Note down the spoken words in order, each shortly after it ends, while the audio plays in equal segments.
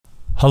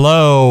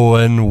Hello,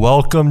 and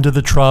welcome to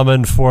the Trauma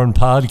Informed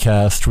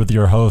Podcast with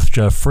your host,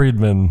 Jeff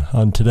Friedman.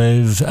 On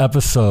today's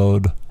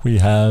episode, we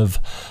have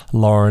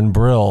Lauren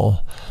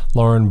Brill.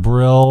 Lauren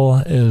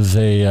Brill is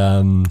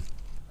a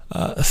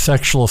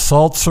sexual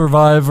assault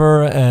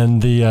survivor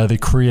and the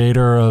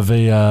creator of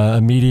a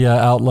media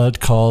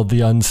outlet called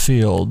the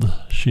Unsealed.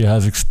 She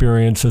has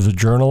experience as a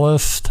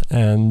journalist,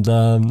 and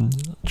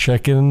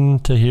check in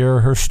to hear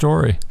her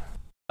story.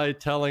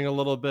 Telling a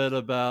little bit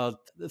about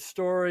the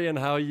story and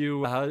how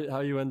you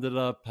ended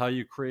up, how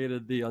you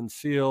created the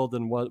Unsealed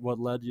and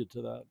what led you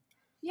to that.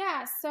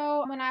 Yeah,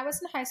 so when I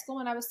was in high school,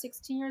 when I was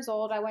 16 years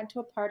old, I went to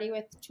a party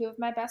with two of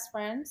my best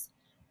friends,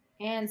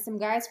 and some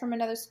guys from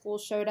another school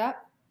showed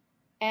up,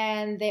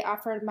 and they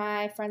offered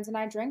my friends and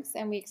I drinks,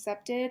 and we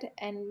accepted,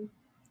 and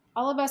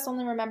all of us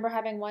only remember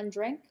having one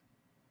drink.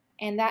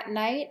 And that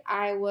night,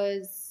 I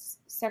was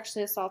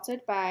sexually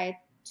assaulted by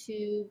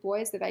two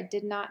boys that I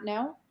did not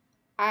know.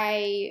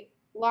 I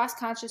lost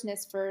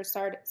consciousness for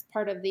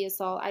part of the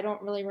assault. I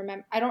don't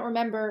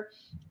remember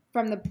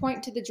from the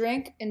point to the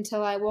drink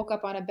until I woke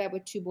up on a bed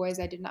with two boys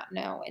I did not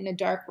know in a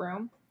dark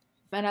room.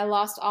 And I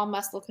lost all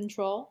muscle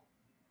control.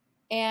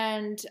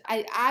 And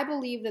I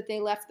believe that they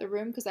left the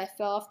room because I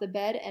fell off the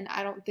bed, and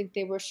I don't think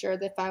they were sure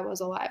if I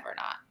was alive or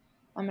not.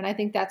 And I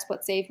think that's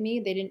what saved me.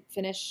 They didn't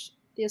finish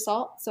the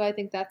assault, so I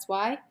think that's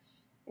why.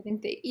 I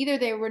think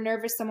they were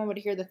nervous someone would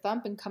hear the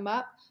thump and come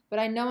up, but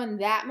I know in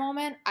that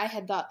moment I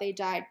had thought they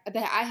died.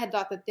 I had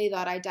thought that they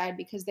thought I died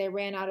because they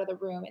ran out of the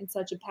room in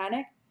such a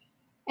panic.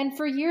 And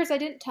for years I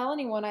didn't tell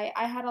anyone. I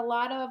had a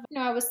lot of,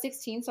 I was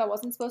 16, so I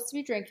wasn't supposed to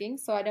be drinking,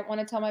 so I didn't want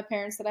to tell my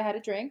parents that I had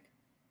a drink.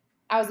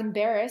 I was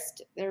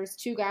embarrassed. There was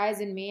two guys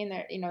in me, and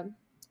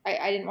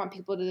I didn't want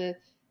people to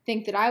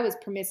think that I was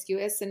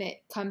promiscuous and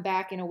it come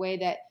back in a way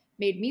that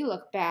made me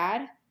look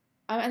bad.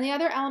 And the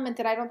other element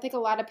that I don't think a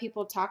lot of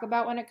people talk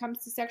about when it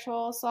comes to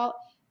sexual assault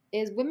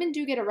is women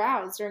do get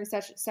aroused during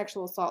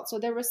sexual assault. So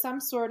there was some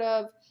sort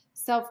of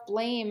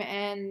self-blame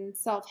and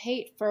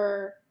self-hate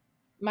for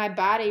my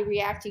body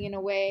reacting in a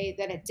way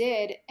that it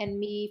did, and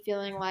me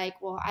feeling like,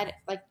 well,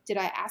 did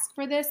I ask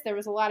for this? There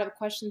was a lot of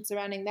questions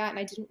surrounding that, and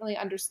I didn't really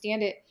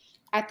understand it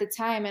at the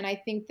time. And I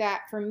think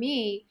that for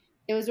me,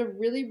 it was a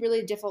really,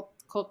 really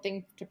difficult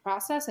thing to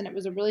process, and it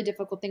was a really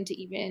difficult thing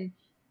to even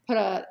put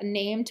a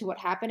name to what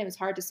happened. It was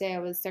hard to say I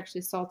was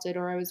sexually assaulted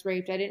or I was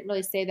raped. I didn't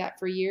really say that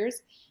for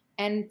years.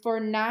 And for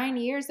 9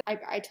 years,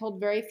 I told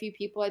very few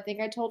people. I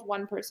think I told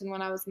one person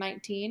when I was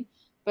 19.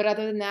 But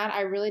other than that,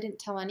 I really didn't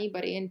tell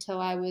anybody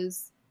until I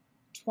was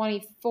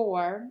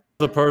 24.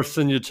 The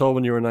person you told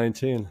when you were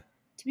 19?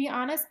 To be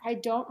honest, I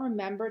don't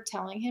remember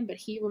telling him, but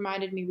he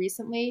reminded me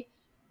recently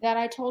that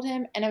I told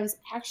him. And it was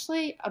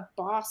actually a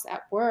boss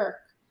at work.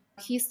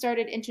 He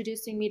started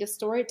introducing me to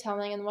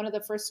storytelling, and one of the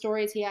first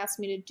stories he asked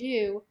me to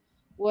do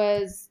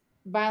was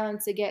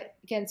violence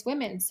against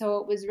women. So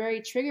it was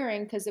very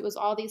triggering because it was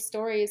all these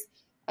stories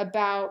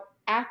about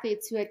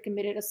athletes who had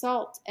committed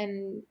assault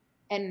and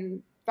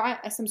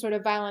some sort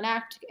of violent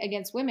act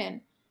against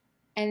women.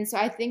 And so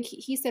I think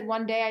he said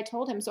one day I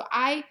told him. So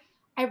I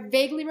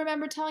vaguely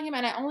remember telling him,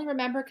 and I only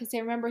remember because I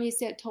remember he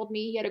told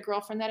me he had a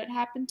girlfriend that it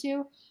happened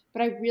to,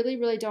 but I really,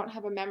 really don't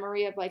have a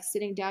memory of like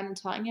sitting down and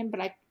telling him, but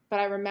I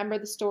remember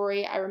the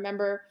story. I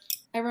remember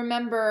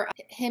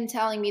him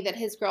telling me that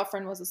his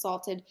girlfriend was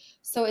assaulted.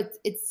 So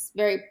it's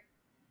very,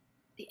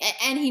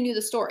 and he knew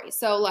the story.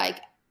 So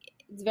like,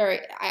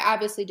 I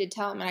obviously did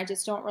tell him, and I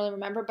just don't really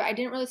remember, but I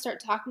didn't really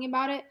start talking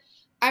about it.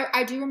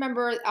 I do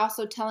remember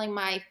also telling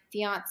my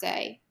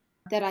fiance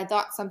that I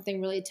thought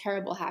something really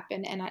terrible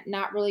happened, and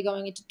not really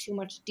going into too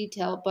much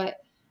detail, but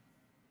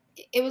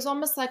it was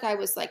almost like I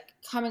was like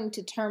coming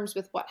to terms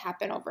with what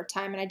happened over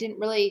time. And I didn't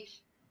really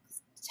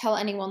tell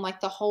anyone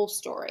like the whole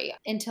story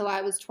until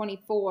I was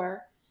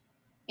 24.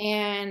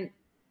 And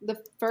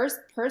the first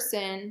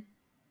person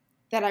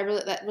that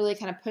really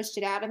kind of pushed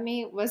it out of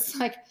me was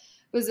a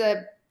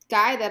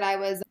guy that I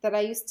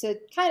used to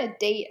kind of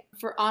date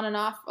for on and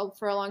off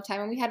for a long time.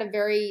 And we had a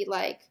very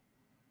I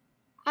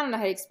don't know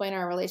how to explain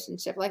our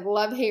relationship, like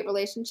love-hate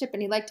relationship.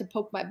 And he liked to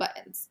poke my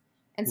buttons.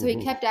 And so he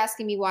kept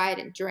asking me why I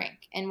didn't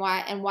drink and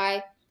why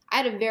I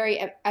had a very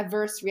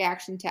adverse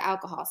reaction to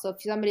alcohol. So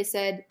if somebody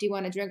said, "Do you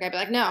want to drink?" I'd be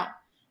like, "No."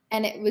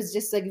 And it was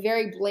just like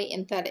very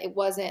blatant that it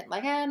wasn't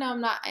like, no,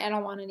 I'm not, I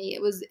don't want any.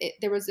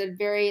 There was a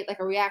very like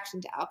a reaction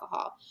to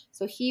alcohol.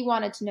 So he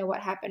wanted to know what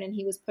happened, and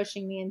he was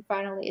pushing me, and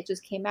finally it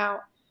just came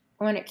out.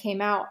 And when it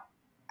came out,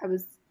 I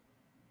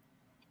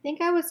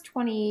think I was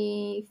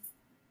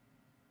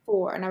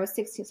 24 and I was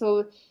 16.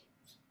 So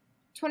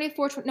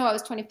 24, no, I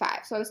was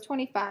 25. So I was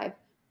 25.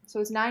 So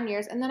it was 9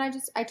 years. And then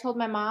I told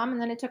my mom,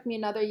 and then it took me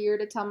another year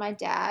to tell my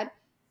dad.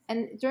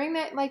 And during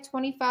that like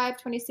 25,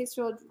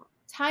 26-year-old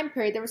time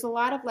period, there was a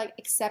lot of like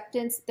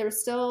acceptance. There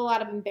was still a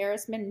lot of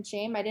embarrassment and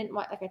shame. I didn't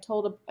want, like I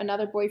told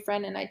another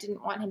boyfriend and I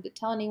didn't want him to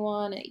tell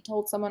anyone, and he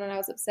told someone and I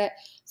was upset.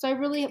 So I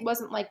really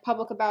wasn't like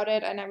public about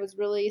it, and I was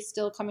really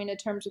still coming to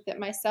terms with it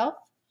myself.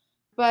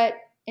 But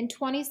in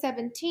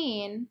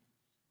 2017,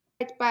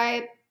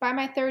 by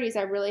my 30s,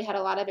 I really had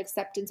a lot of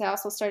acceptance. I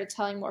also started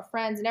telling more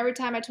friends, and every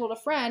time I told a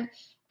friend,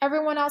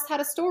 everyone else had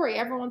a story.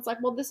 Everyone's like,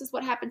 well, this is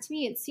what happened to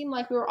me. It seemed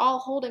like we were all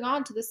holding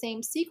on to the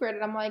same secret.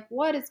 And I'm like,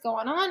 what is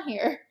going on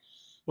here?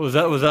 Was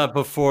that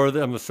before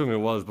I'm assuming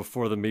it was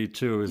before the Me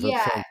Too. Is that Yeah,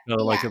 sounds kind of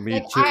yeah. like a Me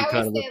Like I Too always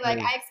kind of a say, like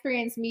thing? I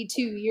experienced Me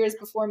Too years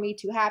before Me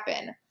Too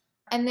happened.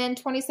 And then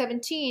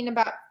 2017,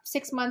 about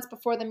 6 months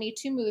before the Me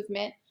Too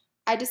movement,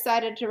 I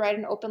decided to write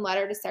an open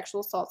letter to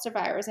sexual assault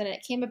survivors. And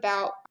it came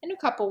about in a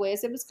couple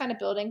ways. It was kind of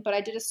building, but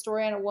I did a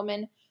story on a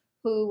woman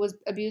who was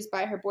abused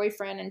by her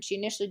boyfriend. And she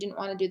initially didn't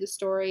want to do the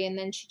story. And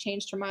then she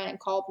changed her mind and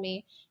called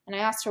me. And I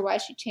asked her why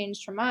she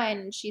changed her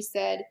mind. And she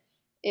said,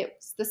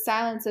 it's the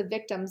silence of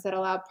victims that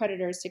allow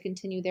predators to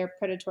continue their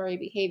predatory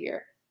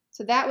behavior.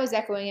 So that was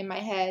echoing in my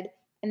head.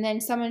 And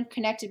then someone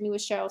connected me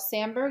with Sheryl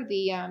Sandberg,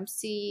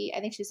 I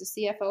think she's the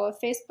CFO of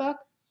Facebook.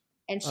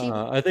 And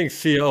I think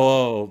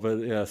COO, but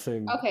yeah,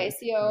 same. okay,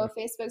 COO of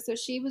Facebook. So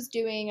she was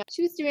doing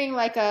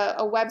like a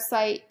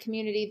website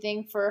community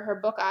thing for her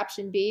book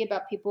Option B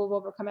about people who've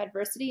overcome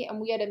adversity. And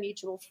we had a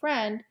mutual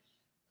friend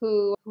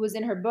who was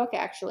in her book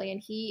actually,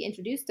 and he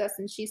introduced us.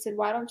 And she said,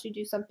 "Why don't you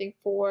do something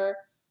for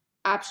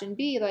Option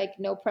B? Like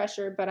no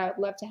pressure, but I would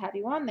love to have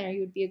you on there.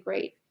 You would be a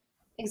great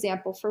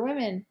example for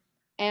women."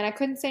 And I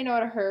couldn't say no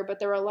to her, but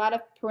there were a lot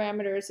of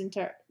parameters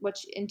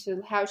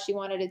into how she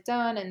wanted it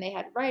done, and they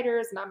had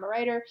writers, and I'm a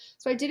writer,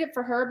 so I did it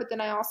for her. But then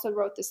I also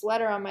wrote this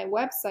letter on my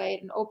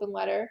website, an open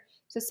letter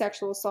to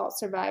sexual assault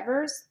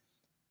survivors,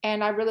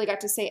 and I really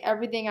got to say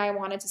everything I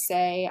wanted to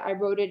say. I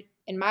wrote it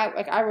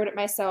I wrote it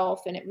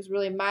myself, and it was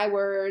really my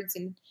words,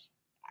 and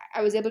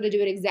I was able to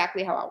do it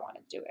exactly how I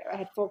wanted to do it. I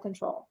had full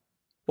control.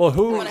 Well,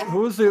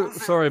 who's the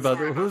sorry about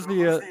that? Who's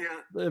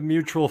the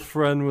mutual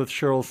friend with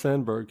Sheryl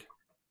Sandberg?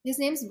 His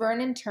name's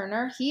Vernon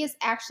Turner. They're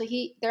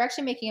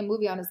actually making a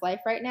movie on his life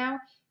right now.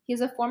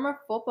 He's a former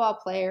football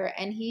player,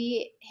 and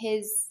he's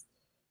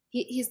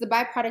the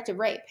byproduct of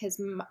rape.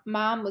 His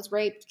mom was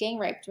gang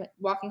raped,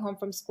 walking home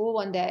from school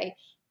one day,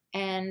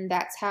 and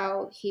that's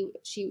how he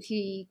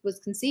was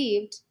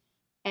conceived.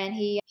 And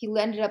he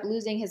ended up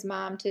losing his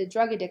mom to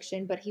drug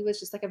addiction, but he was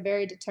just like a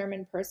very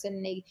determined person,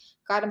 and he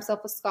got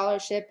himself a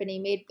scholarship, and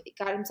he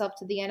got himself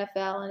to the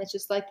NFL, and it's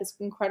just like this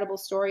incredible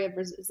story of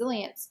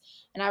resilience.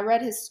 And I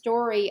read his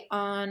story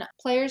on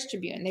Players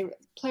Tribune.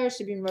 Players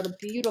Tribune wrote a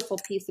beautiful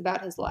piece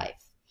about his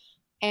life,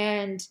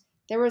 and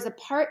there was a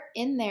part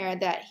in there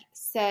that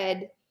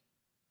said,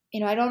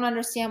 I don't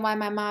understand why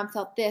my mom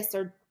felt this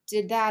or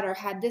did that or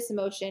had this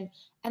emotion.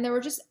 And there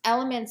were just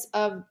elements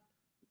of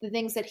the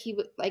things that he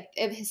would like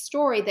of his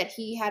story that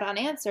he had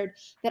unanswered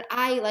that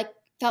I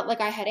felt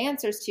like I had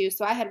answers to.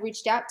 So I had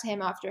reached out to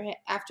him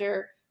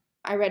after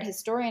I read his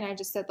story, and I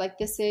just said, like,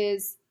 this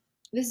is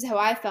how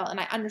I felt, and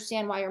I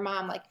understand why your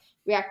mom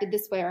reacted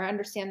this way, or I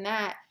understand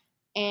that.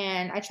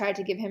 And I tried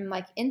to give him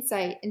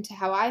insight into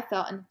how I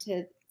felt, and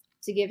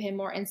to give him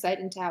more insight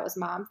into how his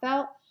mom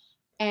felt.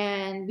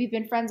 And we've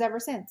been friends ever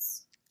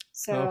since.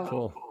 So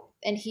cool.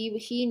 And he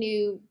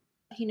knew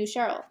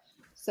Sheryl.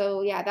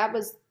 So yeah, that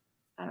was,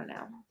 I don't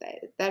know,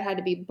 that had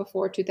to be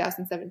before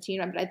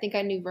 2017, but I think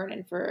I knew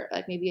Vernon for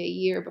maybe a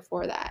year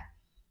before that.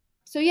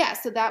 So yeah,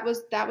 so that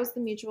was the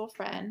mutual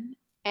friend.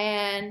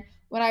 And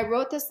when I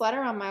wrote this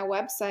letter on my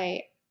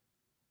website,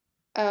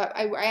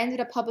 I ended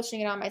up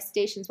publishing it on my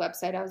station's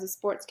website. I was a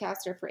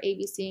sportscaster for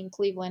ABC in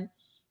Cleveland,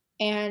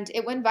 and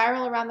it went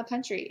viral around the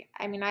country.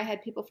 I mean, I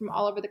had people from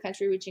all over the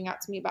country reaching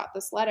out to me about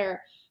this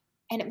letter,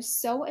 and it was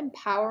so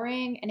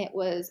empowering, and it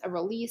was a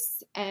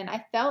release, and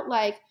I felt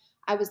like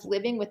I was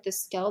living with this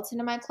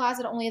skeleton in my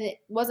closet, only that it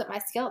wasn't my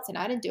skeleton.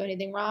 I didn't do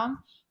anything wrong.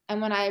 And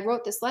when I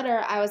wrote this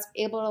letter, I was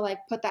able to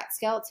put that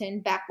skeleton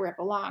back where it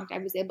belonged. I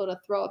was able to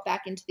throw it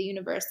back into the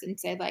universe and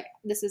say,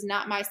 this is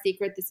not my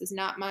secret. This is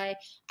not I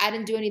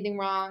didn't do anything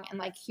wrong. And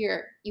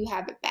here, you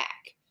have it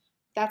back.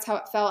 That's how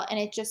it felt. And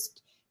it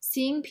just,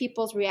 seeing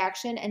people's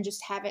reaction and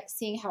just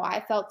seeing how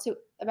I felt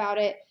about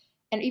it,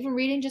 and even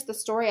reading just the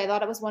story, I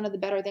thought it was one of the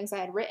better things I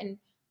had written,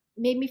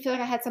 made me feel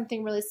like I had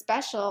something really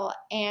special.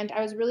 And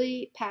I was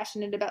really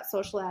passionate about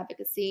social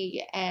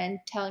advocacy and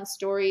telling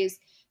stories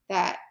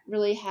that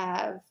really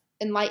have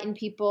enlightened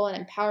people and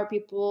empower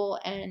people,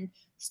 and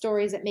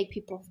stories that make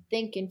people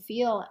think and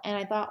feel. And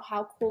I thought,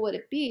 how cool would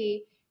it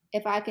be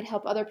if I could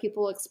help other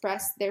people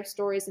express their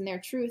stories and their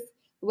truth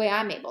the way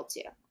I'm able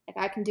to?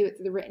 I can do it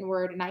through the written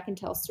word and I can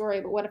tell a story,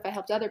 but what if I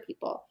helped other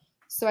people?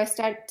 So I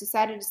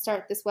decided to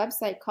start this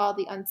website called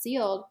the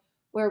Unsealed,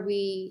 where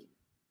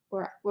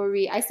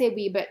I say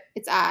we, but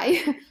it's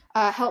I,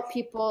 help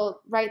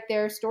people write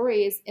their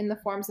stories in the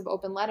forms of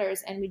open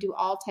letters. And we do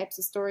all types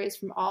of stories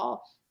from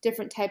all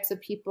different types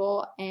of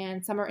people.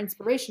 And some are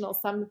inspirational,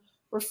 some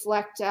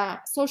reflect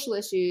social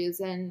issues.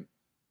 And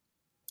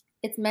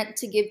it's meant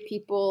to give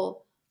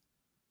people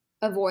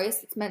a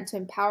voice. It's meant to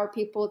empower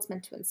people. It's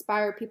meant to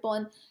inspire people.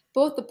 And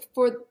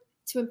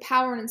to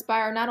empower and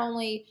inspire not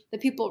only the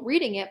people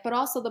reading it, but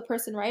also the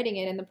person writing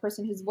it and the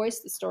person whose voice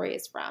the story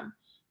is from.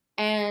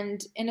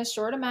 And in a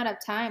short amount of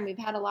time, we've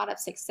had a lot of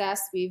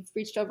success. We've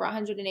reached over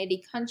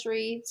 180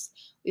 countries.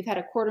 We've had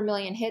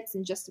 250,000 hits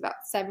in just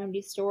about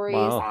 70 stories.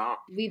 Wow.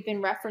 We've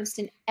been referenced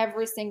in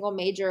every single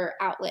major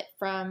outlet,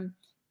 from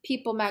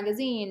People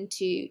magazine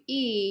to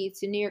E!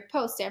 To New York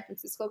Post, San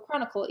Francisco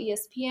Chronicle,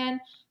 ESPN.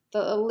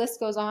 The list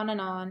goes on,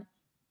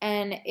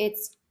 and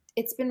it's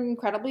been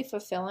incredibly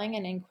fulfilling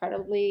and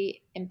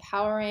incredibly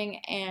empowering.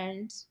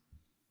 And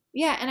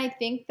yeah, and I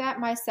think that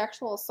my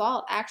sexual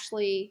assault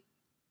actually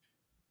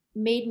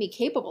made me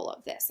capable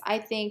of this. I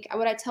think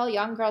what I tell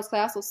young girls, because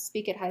I also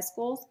speak at high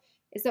schools,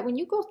 is that when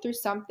you go through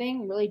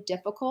something really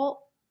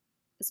difficult,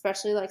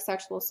 especially like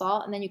sexual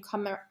assault, and then you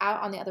come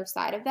out on the other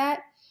side of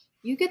that,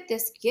 you get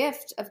this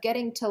gift of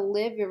getting to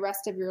live the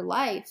rest of your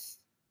life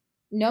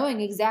knowing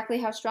exactly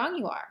how strong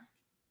you are,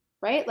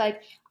 right?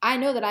 Like, I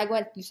know that I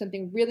went through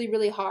something really,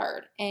 really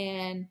hard,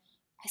 and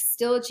I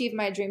still achieved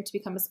my dream to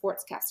become a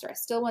sportscaster. I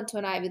still went to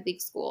an Ivy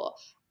League school.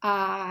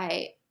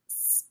 I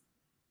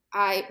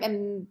I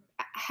am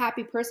a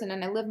happy person,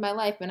 and I live my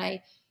life, and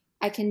I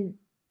can,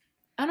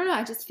 I don't know,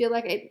 I just feel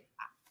like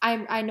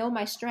I know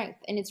my strength,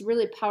 and it's a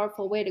really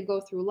powerful way to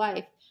go through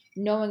life,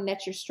 knowing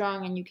that you're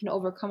strong and you can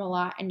overcome a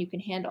lot and you can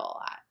handle a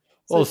lot.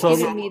 So Well, it's so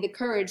given me the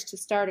courage to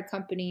start a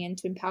company and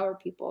to empower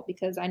people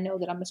because I know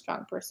that I'm a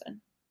strong person.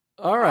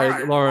 all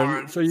right,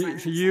 Lauren. So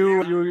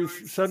you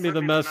sent me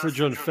the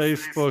message on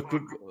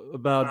Facebook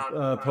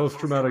about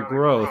post-traumatic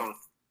growth.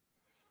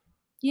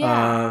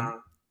 Yeah. Uh,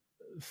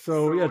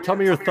 so yeah, tell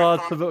me your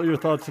thoughts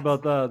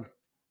about that.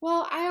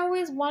 Well, I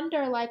always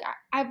wonder, like,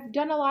 I've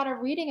done a lot of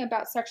reading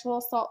about sexual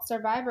assault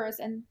survivors,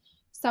 and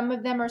some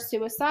of them are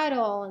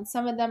suicidal, and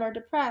some of them are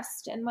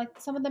depressed, and like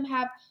some of them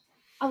have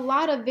a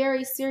lot of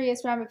very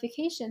serious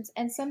ramifications.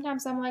 And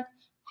sometimes I'm like,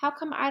 how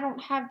come I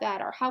don't have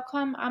that? Or how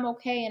come I'm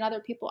okay and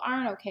other people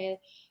aren't okay?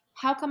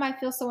 How come I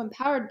feel so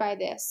empowered by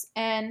this?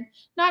 And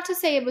not to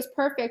say it was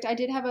perfect. I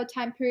did have a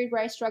time period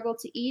where I struggled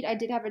to eat. I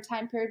did have a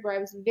time period where I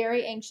was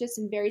very anxious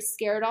and very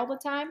scared all the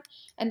time.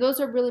 And those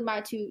are really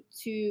my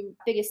two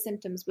biggest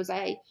symptoms. Was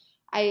I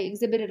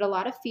exhibited a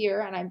lot of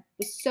fear, and I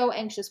was so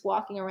anxious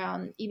walking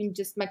around even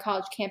just my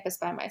college campus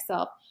by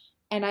myself.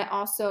 And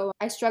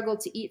I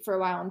struggled to eat for a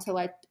while until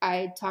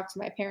I talked to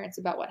my parents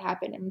about what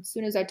happened. And as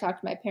soon as I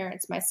talked to my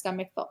parents, my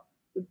stomach felt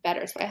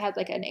better. So I had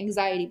like an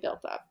anxiety built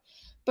up.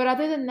 But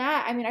other than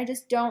that, I mean, I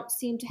just don't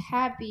seem to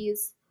have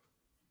these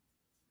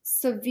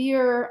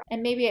severe,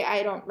 and maybe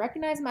I don't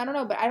recognize them. I don't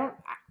know, but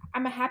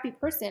I'm a happy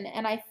person,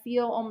 and I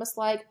feel almost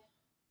like,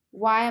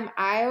 why am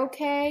I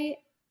okay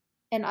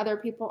and other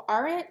people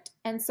aren't?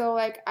 And so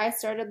like I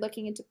started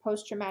looking into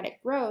post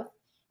traumatic growth,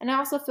 and I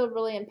also feel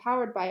really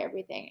empowered by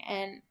everything.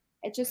 And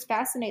it just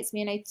fascinates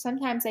me. And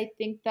sometimes I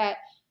think that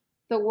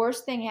the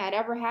worst thing that had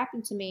ever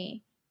happened to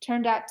me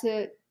turned out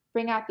to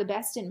bring out the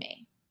best in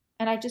me.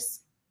 And I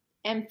just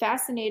am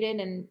fascinated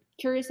and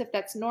curious if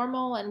that's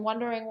normal, and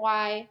wondering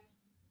why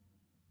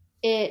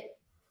it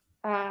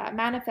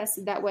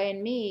manifested that way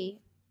in me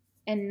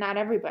and not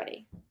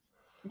everybody,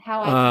 and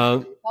how I can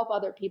Uh, help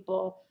other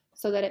people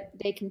so that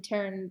they can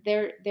turn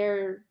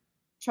their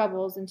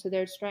troubles into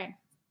their strength.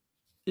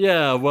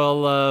 yeah,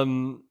 well,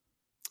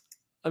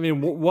 I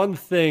mean, one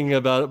thing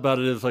about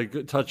it is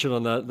like touching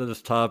on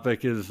this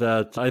topic is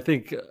that I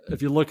think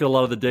if you look at a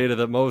lot of the data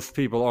that most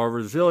people are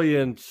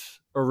resilient,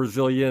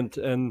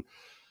 and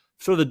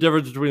sort of the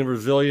difference between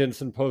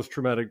resilience and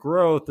post-traumatic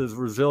growth is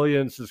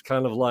resilience is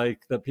kind of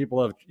like that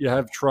you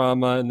have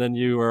trauma, and then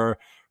you are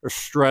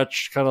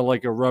stretched kind of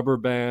like a rubber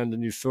band,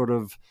 and you sort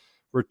of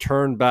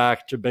return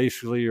back to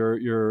basically your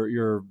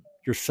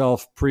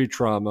yourself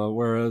pre-trauma,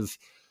 whereas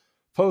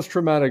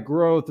post-traumatic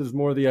growth is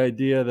more the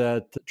idea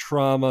that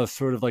trauma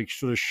sort of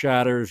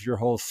shatters your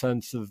whole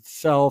sense of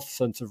self,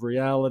 sense of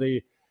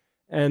reality,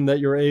 and that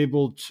you're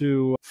able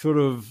to sort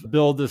of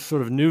build this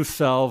sort of new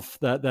self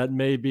that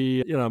may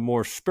be,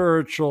 more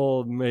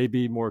spiritual,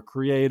 maybe more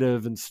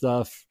creative and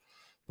stuff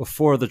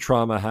before the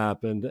trauma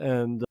happened.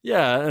 And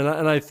yeah,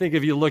 and I think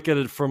if you look at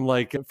it from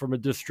a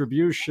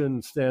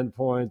distribution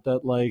standpoint,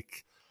 that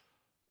like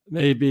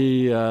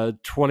maybe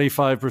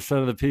 25%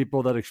 of the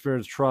people that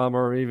experience trauma,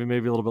 or even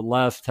maybe a little bit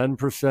less,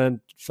 10%,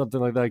 something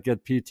like that,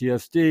 get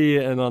PTSD.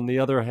 And on the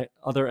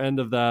other end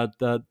of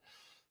that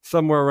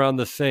somewhere around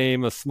the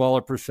same, a smaller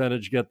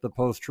percentage get the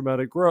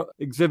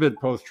exhibit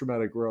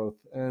post-traumatic growth.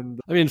 And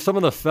I mean, some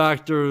of the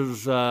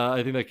factors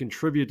I think that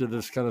contribute to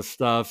this kind of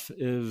stuff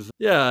is,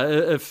 yeah,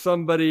 if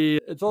somebody,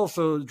 it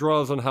also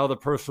draws on how the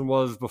person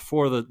was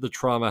before the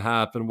trauma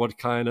happened,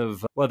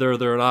 whether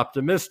they're an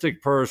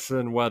optimistic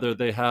person, whether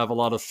they have a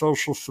lot of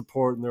social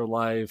support in their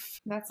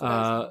life. That's what I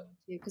was thinking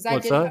too, because I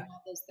What's did have that?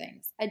 all those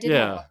things. I did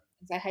have all Yeah,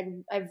 those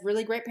things. I have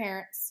really great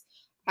parents.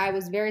 I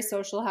was very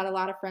social, had a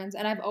lot of friends,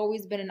 and I've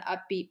always been an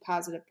upbeat,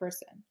 positive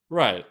person.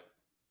 right.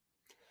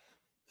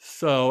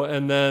 So,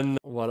 and then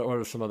what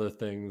are some other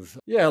things?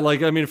 Yeah,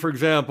 like, I mean, for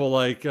example,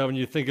 like when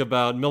you think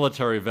about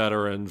military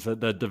veterans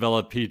that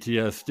develop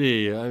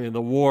PTSD, I mean,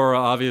 the war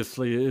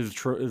obviously is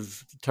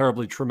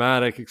terribly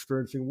traumatic,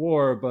 experiencing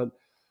war, but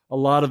a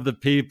lot of the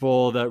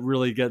people that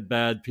really get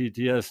bad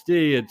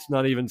PTSD, it's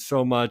not even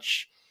so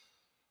much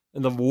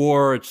in the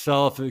war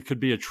itself. It could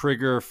be a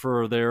trigger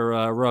for their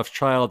rough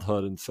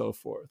childhood and so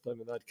forth. I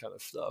mean, that kind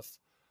of stuff.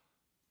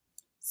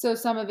 So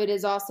some of it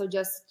is also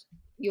just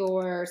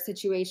your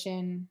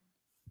situation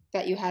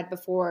that you had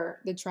before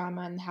the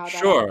trauma and how that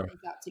all Sure. plays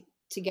out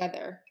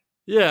together.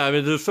 Yeah, I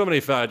mean, there's so many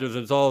factors.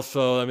 It's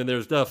also, I mean,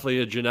 there's definitely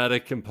a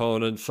genetic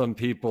component. Some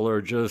people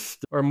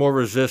are more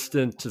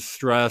resistant to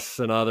stress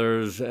than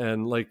others,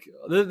 and like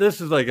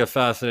this is like a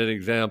fascinating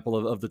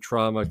example of the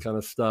trauma kind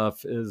of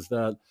stuff. Is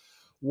that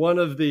one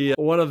of the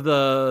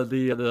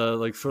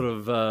like sort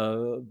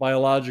of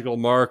biological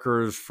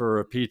markers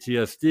for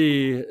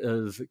PTSD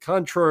is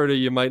contrary to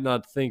you might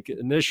not think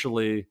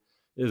initially,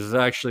 is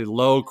actually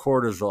low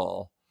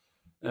cortisol.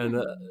 And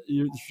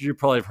Hmm. you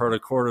probably have heard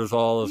of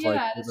cortisol as like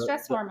Yeah, the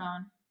stress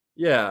hormone.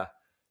 yeah,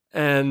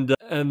 and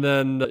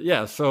then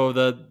yeah, so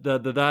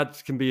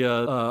that can be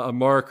a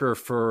marker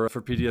for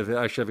PTSD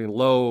actually having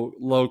low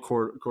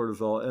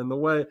cortisol. And the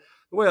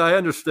way I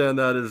understand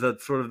that is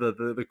that sort of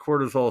the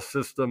cortisol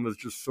system is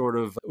just sort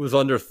of was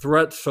under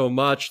threat so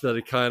much that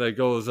it kind of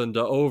goes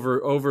into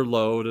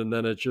overload, and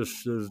then it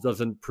just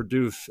doesn't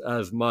produce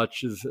as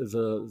much as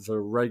a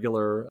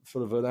regular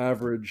sort of an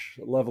average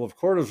level of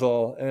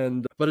cortisol,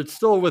 and but it's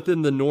still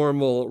within the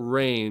normal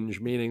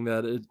range, meaning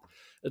that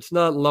it's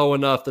not low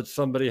enough that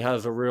somebody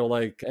has a real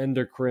like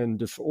endocrine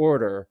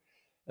disorder.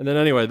 And then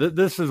anyway,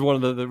 this is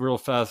one of the real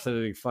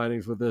fascinating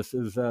findings with this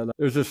is that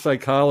there's a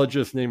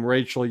psychologist named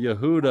Rachel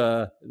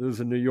Yehuda who's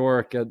in New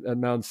York at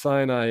Mount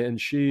Sinai,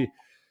 and she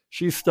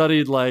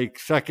studied like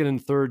second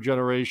and third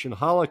generation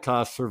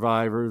Holocaust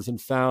survivors and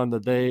found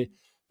that they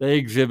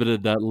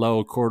exhibited that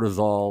low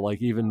cortisol,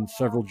 like even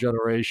several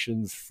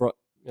generations from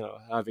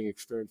having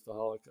experienced the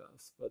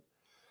Holocaust.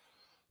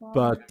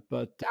 Wow.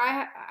 But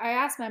I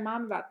asked my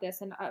mom about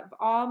this, and of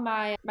all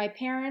my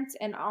parents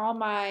and all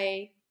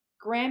my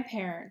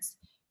grandparents,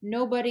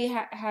 nobody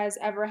has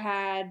ever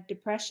had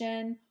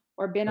depression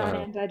or been on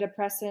uh,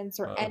 antidepressants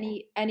or uh,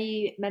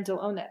 any mental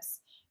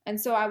illness. And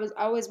so I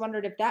always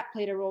wondered if that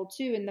played a role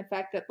too in the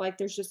fact that like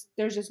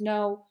there's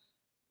no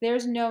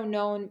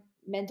known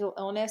mental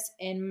illness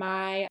in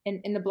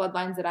the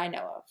bloodlines that I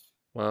know of.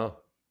 wow.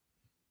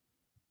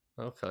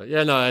 Okay.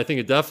 Yeah, no, I think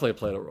it definitely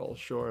played a role,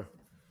 sure.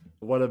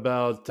 What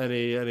about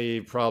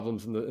any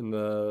problems in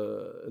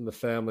the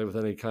family with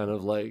any kind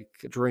of like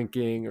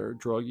drinking or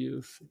drug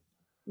use?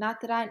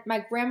 Not that my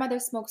grandmother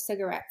smoked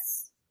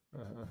cigarettes.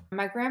 Uh-huh.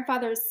 My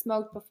grandfather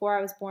smoked before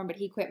I was born, but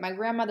he quit. My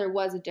grandmother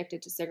was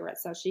addicted to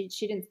cigarettes, so she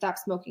didn't stop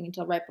smoking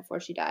until right before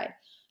she died.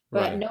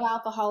 But Right. no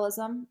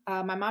alcoholism.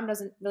 My mom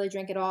doesn't really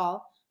drink at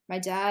all. My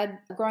dad,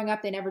 growing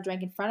up, they never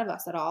drank in front of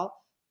us at all.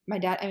 My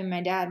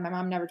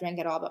mom never drank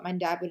at all, but my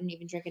dad wouldn't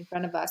even drink in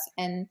front of us.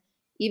 And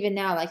even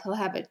now, like he'll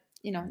have it.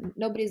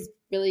 Nobody's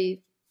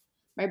really.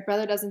 My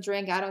brother doesn't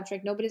drink. I don't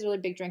drink. Nobody's really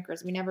big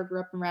drinkers. We never grew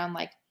up around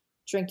like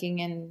drinking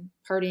and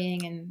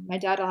partying. And my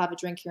dad will have a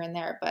drink here and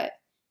there, but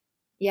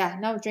yeah,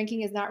 no,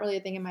 drinking is not really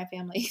a thing in my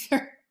family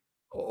either.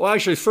 Well,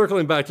 actually,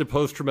 circling back to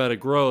post-traumatic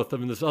growth, I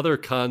mean, this other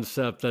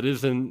concept that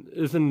isn't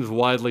as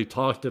widely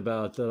talked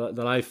about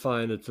that I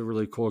find it's a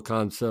really cool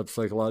concept,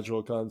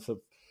 psychological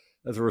concept,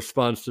 as a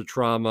response to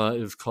trauma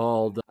is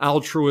called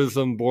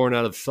altruism born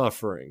out of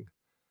suffering.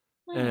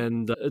 Hmm.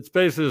 And it's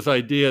basically this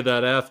idea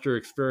that after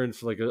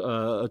experience like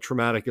a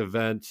traumatic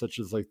event, such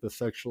as like the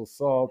sexual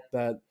assault,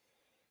 that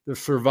the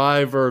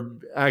survivor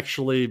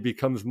actually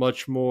becomes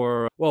much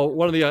more well.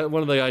 One of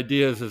the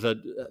ideas is that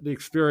the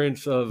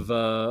experience of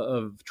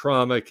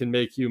trauma can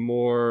make you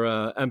more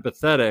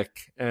empathetic,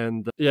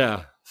 and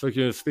yeah. So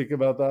can you speak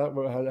about that?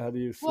 How do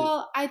you see?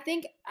 Well, I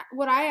think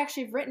what I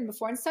actually have written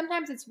before, and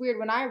sometimes it's weird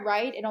when I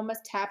write, it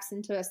almost taps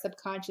into a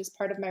subconscious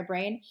part of my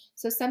brain.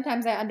 So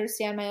sometimes I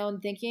understand my own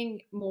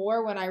thinking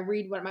more when I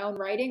read my own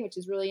writing, which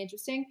is really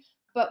interesting.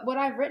 But what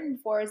I've written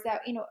before is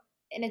that,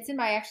 and it's in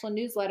my actual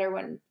newsletter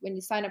when you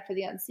sign up for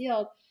the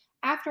Unsealed.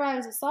 After I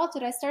was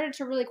assaulted, I started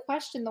to really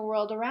question the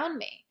world around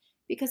me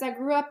because I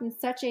grew up in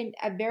such a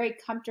very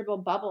comfortable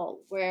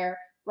bubble where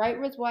right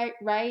was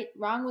right,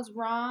 wrong was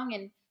wrong,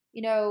 and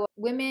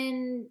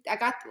women, I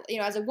got,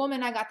 as a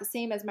woman, I got the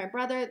same as my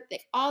brother.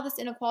 Like all this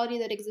inequality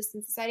that exists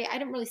in society, I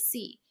didn't really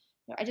see.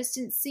 I just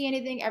didn't see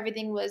anything.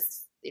 Everything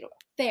was,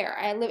 fair.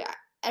 I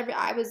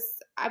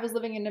was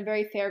living in a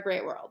very fair,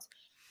 great world.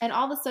 And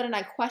all of a sudden,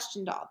 I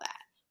questioned all that.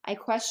 I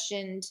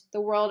questioned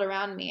the world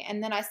around me.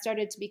 And then I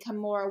started to become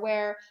more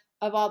aware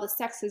of all the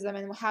sexism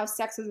and how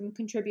sexism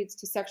contributes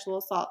to sexual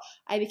assault.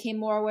 I became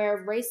more aware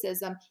of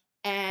racism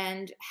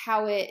and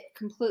how it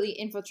completely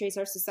infiltrates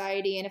our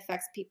society and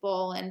affects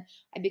people. And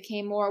I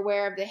became more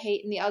aware of the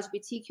hate in the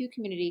LGBTQ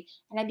community.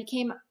 And I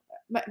became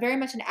very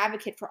much an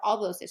advocate for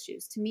all those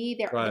issues. To me,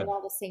 they're Right.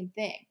 all the same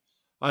thing.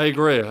 I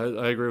agree.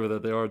 I agree with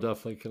it. They are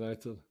definitely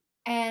connected.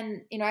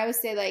 And I always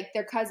say like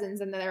they're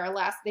cousins and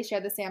they share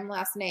the same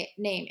last name,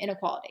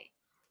 inequality.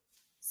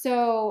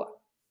 So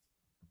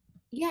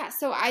yeah,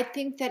 so I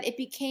think that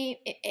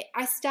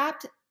I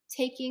stopped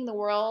taking the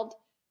world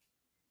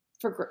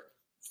for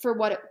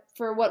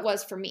what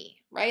was for me,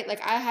 right?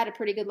 Like I had a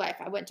pretty good life.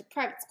 I went to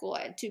private school.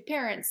 I had two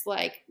parents.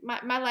 Like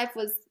my life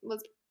was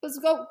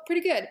go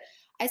pretty good.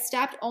 I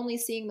stopped only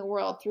seeing the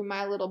world through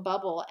my little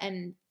bubble,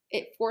 and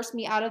it forced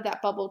me out of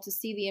that bubble to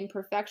see the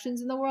imperfections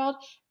in the world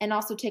and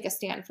also take a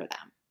stand for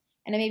them.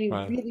 And it made me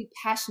Right. really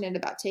passionate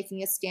about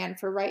taking a stand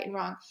for right and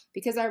wrong,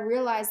 because I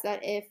realized that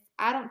if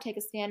I don't take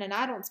a stand and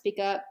I don't speak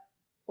up,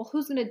 well,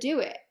 who's going to do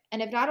it?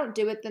 And if I don't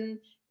do it, then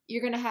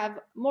you're going to have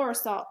more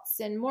assaults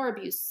and more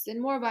abuse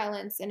and more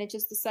violence. And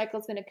the cycle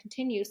is going to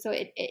continue. So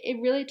it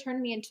really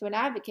turned me into an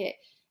advocate,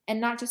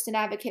 and not just an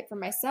advocate for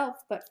myself,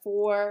 but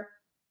for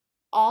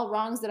all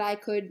wrongs that I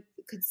could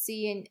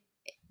see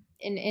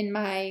in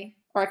my,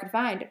 or I could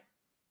find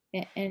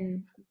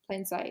in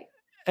plain sight.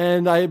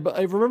 And I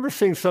remember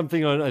seeing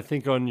something on, I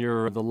think, on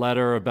the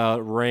letter about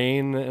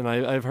rain, and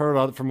I've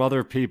heard from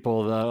other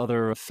people, that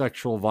other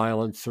sexual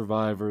violence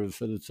survivors,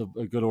 that it's a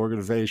good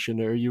organization.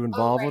 Are you Oh,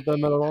 involved right. with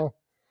them at all?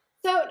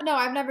 So no,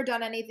 I've never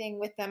done anything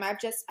with them. I've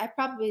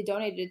probably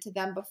donated to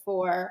them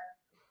before,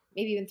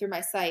 maybe even through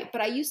my site.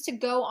 But I used to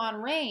go on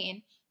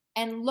Rain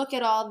and look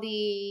at all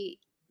the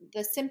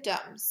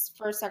symptoms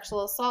for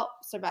sexual assault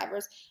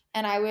survivors,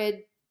 and I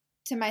would,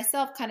 to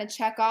myself, kind of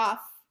check off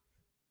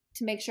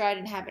to make sure I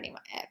didn't have any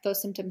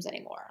those symptoms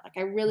anymore. Like,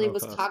 I really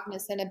was Okay.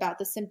 cognizant about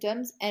the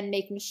symptoms and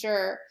making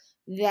sure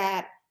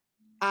that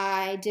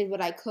I did what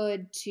I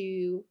could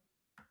to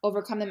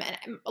overcome them.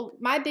 And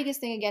my biggest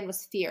thing again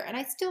was fear, and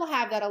I still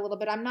have that a little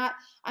bit. I'm not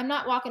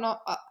walking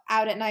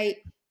out at night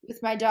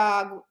with my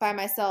dog by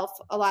myself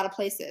a lot of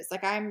places.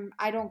 Like, I'm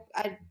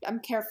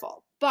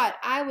careful, but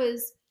I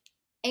was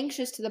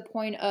anxious to the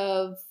point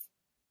of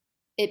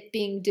it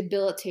being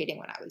debilitating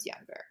when I was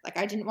younger. Like,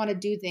 I didn't want to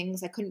do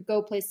things. I couldn't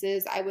go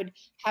places. I would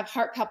have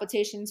heart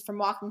palpitations from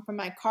walking from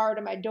my car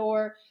to my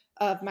door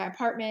of my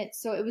apartment.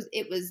 So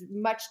it was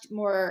much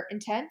more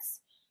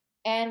intense.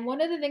 And one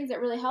of the things that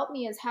really helped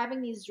me is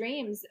having these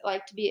dreams,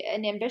 like to be,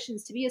 and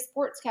ambitions to be a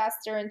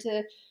sportscaster and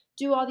to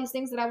do all these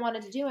things that I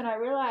wanted to do. And I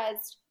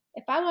realized,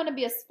 if I want to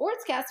be a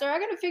sportscaster, I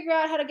got to figure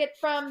out how to get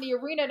from the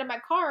arena to my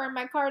car and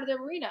my car to the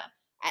arena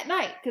at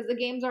night, because the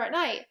games are at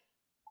night.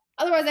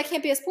 Otherwise, I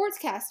can't be a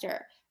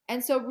sportscaster.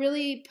 And so,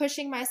 really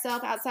pushing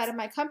myself outside of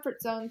my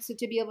comfort zone, so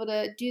to be able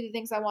to do the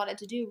things I wanted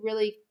to do,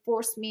 really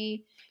forced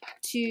me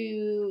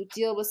to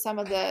deal with some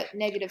of the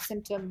negative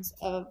symptoms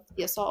of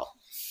the assault.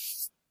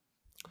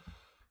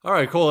 All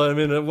right, cool. I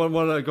mean,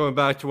 going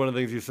back to one of the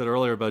things you said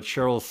earlier about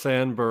Sheryl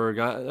Sandberg.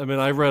 I mean,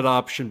 I read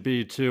Option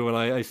B too, and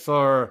I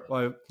saw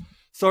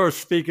her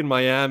speak in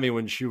Miami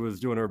when she was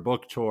doing her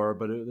book tour,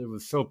 but it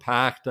was so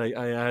packed.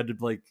 I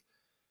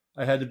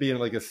had to be in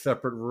like a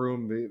separate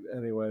room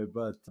anyway.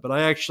 But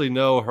I actually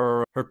know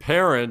her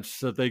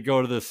parents, that they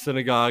go to the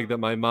synagogue that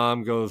my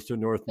mom goes to in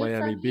North They're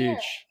Miami from here.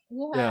 Beach.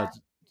 Yeah. Yeah.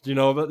 Do you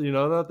know about, you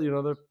know that? Do you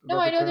know No, about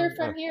I the know they're parents?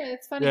 from here.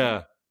 That's funny.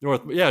 Yeah.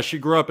 Yeah, she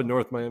grew up in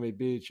North Miami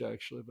Beach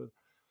actually, but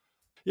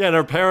yeah, and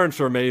her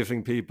parents are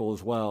amazing people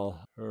as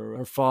well.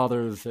 Her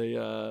father's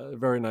a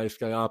very nice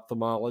guy,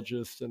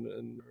 ophthalmologist, and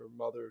her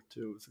mother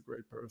too is a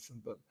great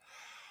person. But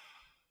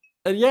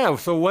and yeah,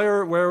 so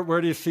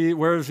where do you see,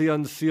 where is the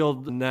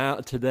Unsealed now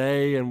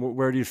today, and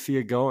where do you see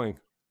it going?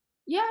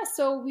 Yeah,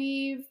 so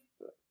we've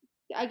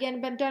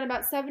again been done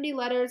about 70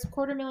 letters,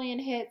 quarter million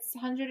hits,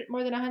 100,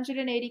 more than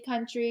 180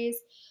 countries.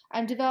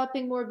 I'm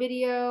developing more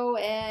video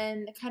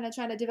and kind of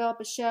trying to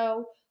develop a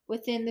show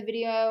within the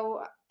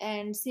video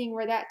and seeing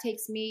where that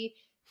takes me.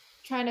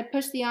 Trying to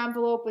push the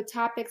envelope with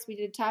topics. We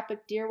did a topic,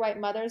 Dear White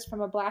Mothers,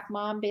 from a black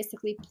mom,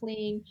 basically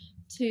pleading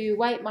to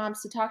white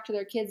moms to talk to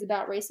their kids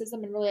about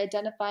racism, and really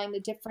identifying the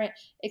different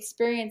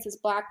experiences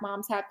black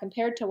moms have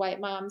compared to white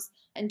moms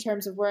in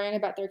terms of worrying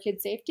about their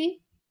kids' safety,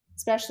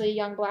 especially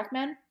young black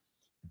men,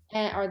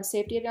 or the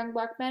safety of young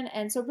black men.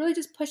 And so, really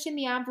just pushing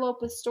the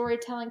envelope with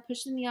storytelling,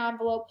 pushing the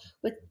envelope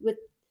with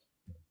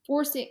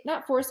forcing,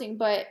 not forcing,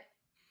 but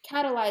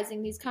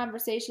catalyzing these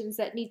conversations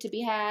that need to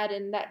be had,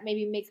 and that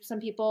maybe make some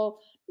people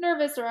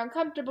nervous or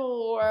uncomfortable,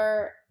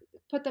 or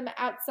put them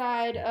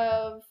outside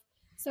of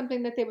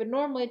something that they would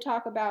normally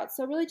talk about.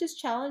 So, really just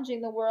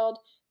challenging the world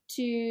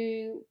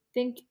to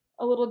think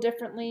a little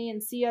differently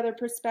and see other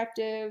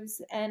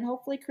perspectives, and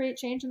hopefully create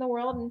change in the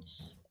world. And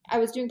I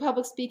was doing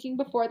public speaking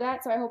before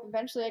that, so I hope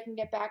eventually I can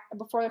get back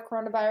before the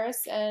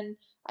coronavirus, and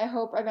I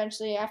hope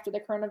eventually after the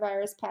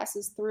coronavirus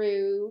passes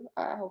through,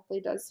 hopefully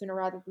it does sooner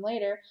rather than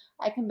later,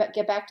 I can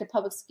get back to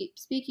public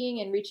speaking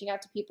and reaching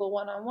out to people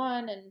one on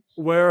one. And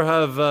Where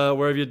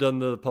have you done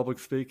the public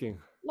speaking?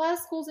 a lot of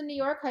schools in New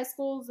York, high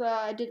schools.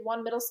 I did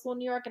one middle school in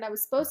New York, and I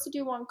was supposed to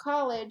do one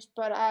college,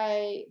 but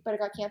it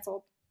got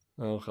canceled.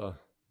 Okay.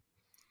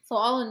 So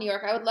all in New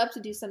York. I would love to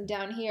do some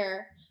down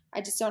here.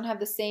 I just don't have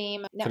the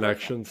same networking.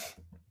 Connections.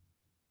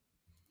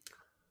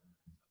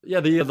 Yeah,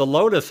 the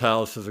Lotus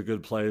House is a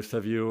good place.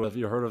 Have you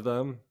heard of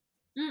them?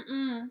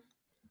 Mm-mm.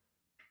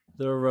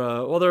 They're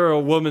a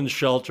women's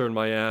shelter in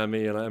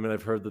Miami, and I mean,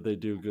 I've heard that they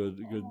do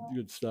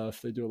good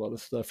stuff. They do a lot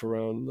of stuff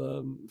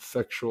around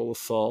sexual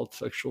assault,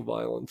 sexual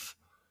violence.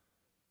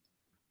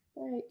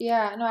 Right.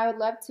 Yeah, no, I would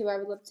love to. I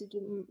would love to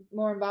get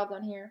more involved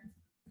on here.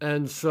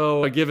 And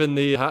so, given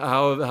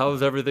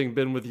how's everything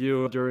been with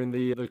you during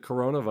the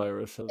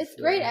coronavirus? It's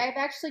great. I've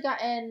actually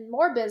gotten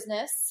more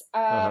business,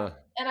 Uh-huh.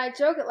 and I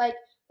joke it like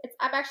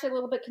I'm actually a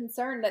little bit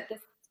concerned that this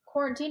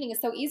quarantining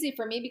is so easy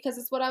for me, because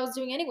it's what I was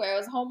doing anyway. I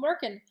was home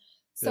working,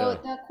 So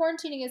Yeah. the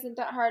quarantining isn't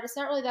that hard. It's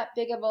not really that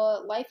big of a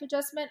life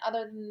adjustment.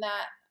 Other than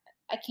that,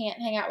 I can't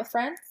hang out with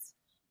friends.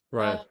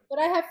 Right. But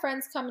I have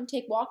friends come and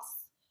take walks.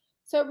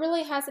 So it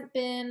really hasn't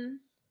been,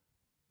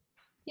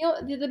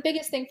 the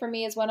biggest thing for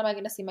me is when am I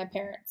going to see my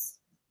parents?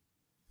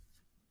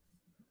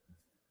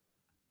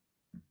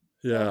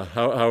 So Yeah.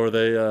 How are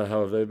they?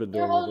 How have they been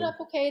they're doing with holding it? up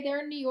okay.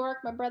 They're in New York.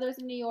 My brother's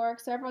in New York,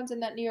 so everyone's in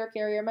that New York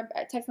area.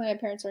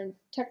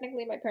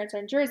 Technically my parents are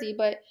in Jersey,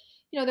 but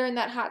they're in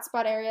that hot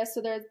spot area,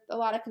 so there's a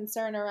lot of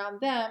concern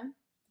around them.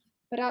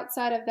 But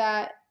outside of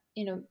that,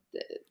 you know,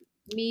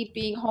 me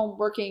being home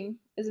working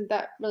isn't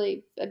that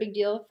really a big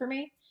deal for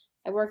me.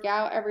 I work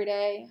out every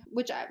day,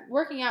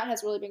 working out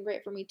has really been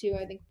great for me too.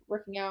 I think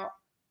working out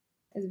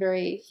is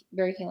very,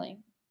 very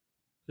healing.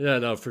 Yeah,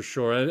 no, for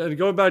sure. And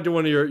going back to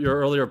one of your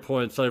earlier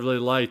points, I really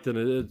liked, and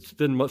it's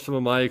been some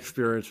of my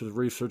experience with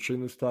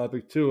researching this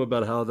topic too,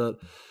 about how that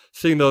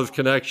seeing those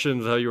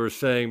connections, how you were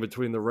saying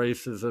between the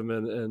racism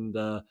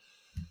and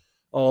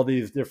all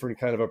these different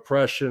kind of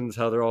oppressions,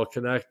 how they're all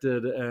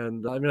connected.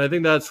 And I mean, I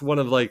think that's one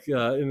of like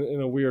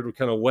in a weird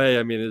kind of way.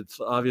 I mean, it's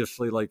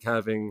obviously like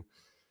having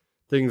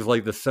things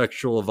like the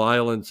sexual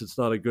violence. It's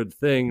not a good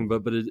thing,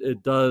 but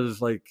it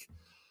does like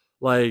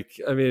I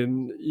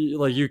mean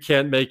like you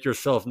can't make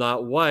yourself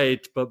not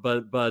white, but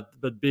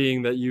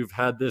being that you've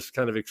had this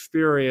kind of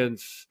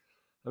experience,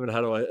 I mean,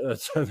 how do I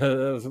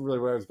that was really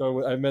where I was going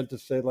with. I meant to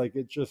say like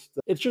it's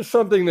just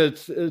something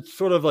that's it's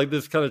sort of like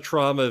this kind of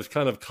trauma is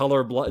kind of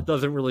color blind. It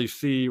doesn't really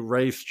see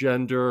race,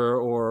 gender,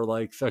 or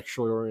like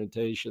sexual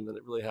orientation, that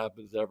it really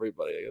happens to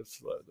everybody. I guess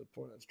what the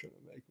point I was trying to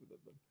make with it.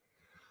 But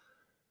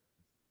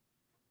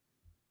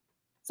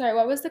Sorry,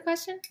 what was the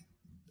question?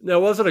 no,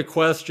 it wasn't a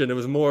question. It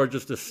was more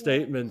just a Yeah.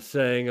 statement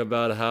saying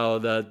about how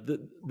that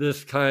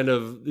this kind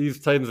of these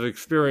types of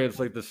experience,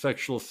 like the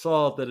sexual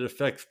assault, that it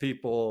affects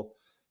people,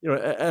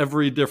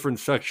 every different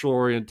sexual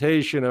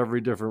orientation, every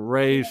different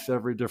race,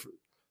 every different.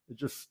 It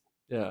just,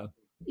 yeah,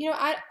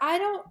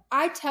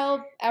 I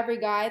tell every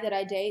guy that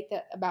I date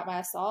that about my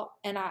assault,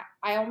 and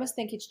I almost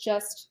think it's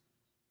just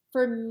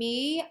for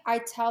me. I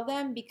tell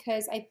them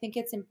because I think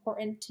it's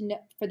important to know,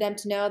 for them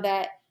to know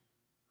that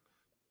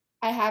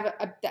I have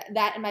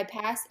that in my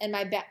past, and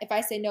if I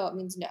say no, it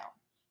means no.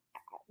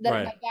 That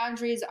my right,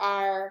 boundaries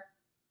are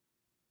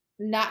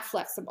not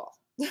flexible.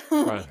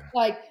 right,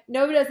 Like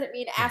no doesn't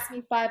mean ask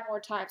me five more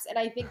times. And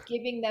I think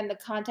giving them the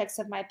context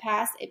of my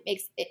past, it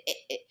makes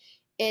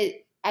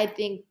it I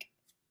think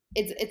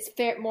it's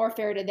more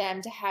fair to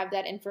them to have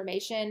that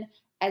information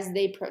as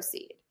they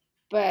proceed.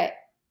 But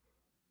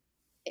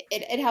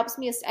it helps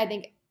me, I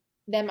think,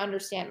 them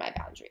understand my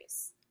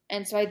boundaries.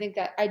 And so I think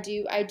that I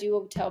do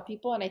tell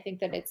people, and I think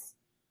that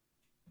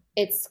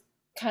it's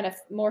kind of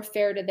more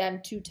fair to them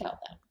to tell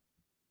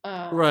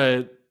them.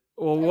 right.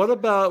 Well, what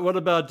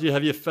about do you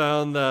have you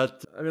found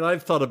that, I mean,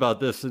 I've thought about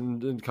this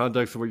in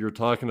context of what you're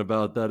talking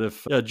about, that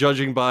if, yeah,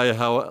 judging by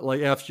how,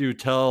 like, after you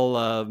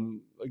tell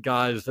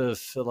guys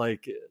this,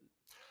 like,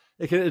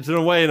 it's in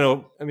a way,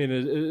 I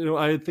mean,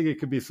 I think it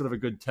could be sort of a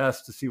good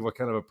test to see what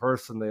kind of a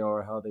person they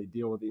are, how they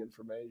deal with the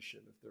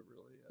information, if they're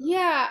really,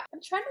 Yeah,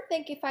 I'm trying to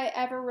think if I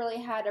ever really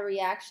had a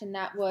reaction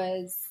that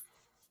was.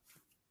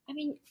 I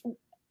mean,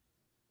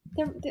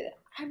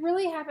 I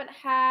really haven't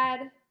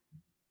had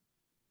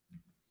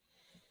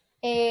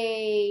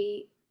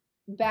a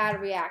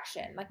bad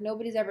reaction. Like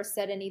nobody's ever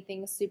said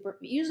anything super.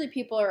 Usually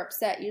people are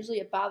upset. Usually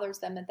it bothers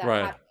them that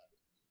right. happened.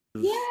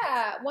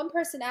 Yeah, one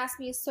person asked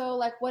me, so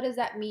like, what does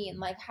that mean?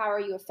 Like, how are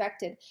you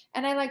affected?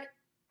 And I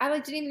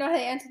didn't even know how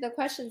to answer the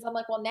questions. I'm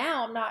like, well,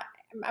 now I'm not.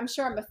 I'm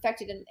sure I'm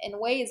affected in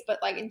ways, but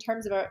like in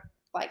terms of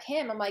like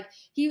him, I'm like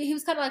he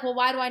was kind of like, well,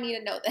 why do I need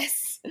to know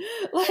this?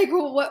 Like,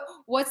 well,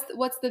 what's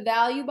the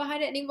value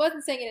behind it? And he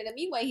wasn't saying it in a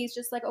mean way. He's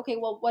just like, okay,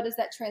 well, what does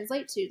that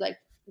translate to? Like,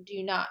 do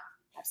you not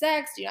have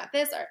sex? Do you not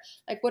this? Or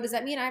like, what does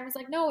that mean? I was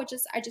like, no,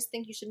 I just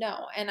think you should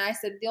know. And I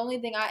said the only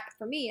thing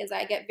for me is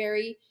I get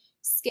very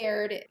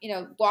scared,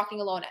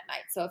 walking alone at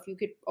night. So if you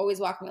could always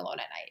walking alone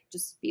at night,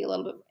 just be a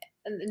little bit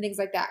and things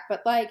like that.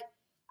 But like,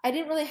 I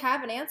didn't really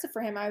have an answer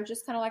for him. I was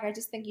just kind of like, I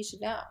just think you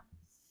should know.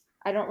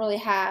 I don't really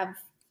have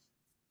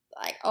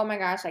like, oh my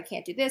gosh, I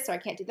can't do this or I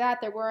can't do that.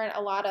 There weren't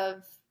a lot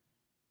of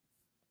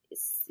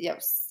you know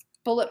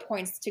bullet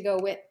points to go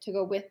with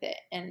it.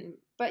 And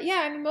but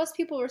yeah, I mean, most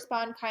people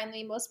respond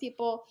kindly. Most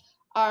people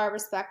are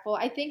respectful.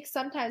 I think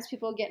sometimes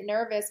people get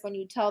nervous when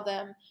you tell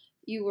them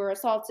you were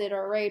assaulted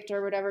or raped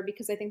or whatever,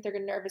 because I think they're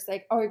nervous,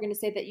 like, oh, you're going to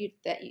say that you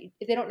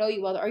if they don't know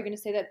you well, are you going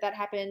to say that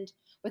happened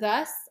with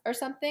us or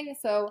something?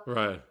 So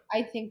Right.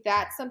 I think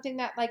that's something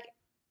that like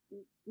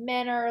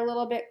men are a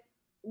little bit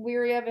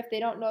weary of if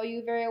they don't know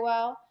you very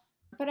well.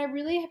 But I haven't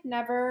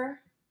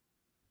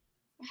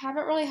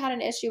really had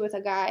an issue with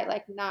a guy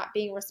like not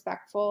being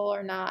respectful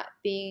or not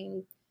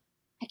being.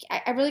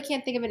 I really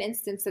can't think of an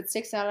instance that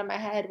sticks out in my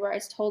head where I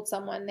told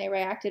someone they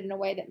reacted in a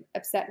way that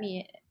upset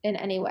me in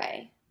any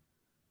way.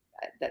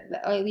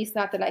 At least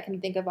not that I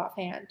can think of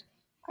offhand.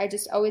 I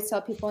just always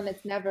tell people, and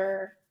it's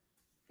never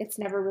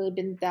really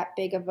been that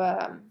big of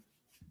a. I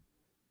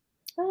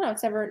don't know.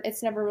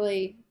 It's never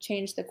really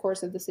changed the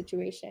course of the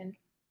situation.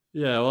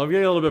 Yeah, well, I'm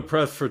getting a little bit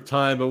pressed for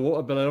time, but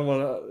I don't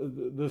want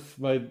to. This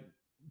might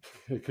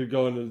it could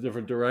go in a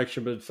different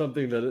direction, but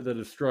something that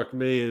has struck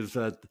me is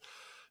that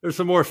there's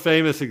some more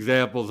famous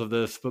examples of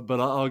this, but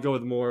I'll go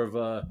with more of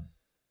a.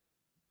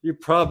 You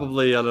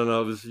probably, I don't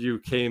know, if you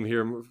came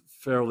here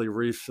fairly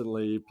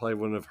recently, you probably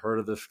wouldn't have heard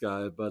of this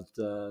guy, but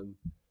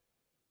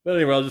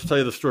anyway, I'll just tell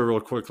you the story real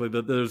quickly.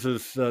 That there was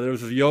this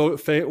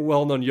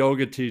well-known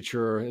yoga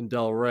teacher in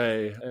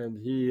Delray, and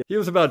he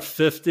was about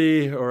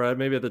 50, or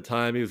maybe at the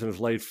time he was in his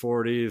late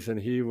 40s,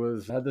 and he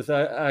was had this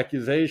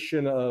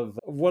accusation of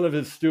one of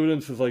his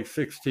students was like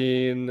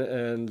 16,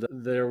 and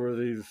there were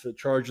these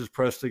charges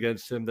pressed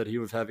against him that he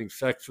was having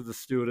sex with a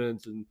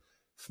student and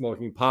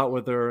smoking pot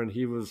with her, and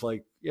he was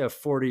like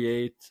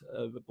 48,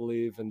 I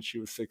believe, and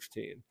she was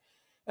 16.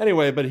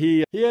 Anyway, but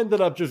he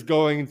ended up just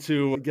going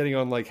to getting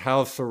on like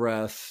house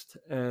arrest,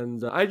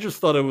 and I just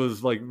thought it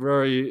was like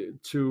very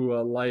too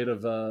light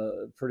of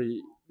a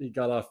pretty. He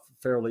got off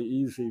fairly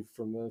easy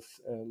from this,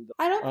 and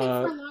I don't think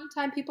for a long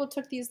time people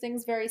took these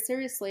things very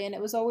seriously, and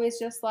it was always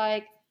just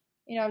like,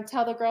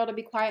 tell the girl to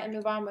be quiet and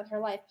move on with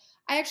her life.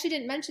 I actually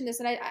didn't mention this,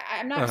 and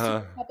I'm not super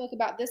uh-huh, public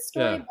about this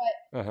story, yeah,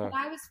 but uh-huh, when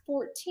I was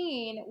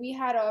 14, we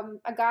had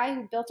a guy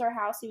who built our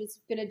house. He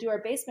was going to do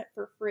our basement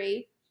for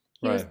free.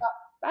 He was right,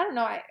 about, I don't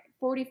know,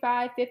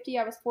 45, 50.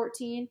 I was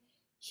 14.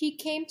 He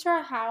came to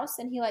our house,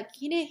 and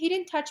he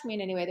didn't touch me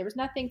in any way. There was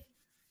nothing.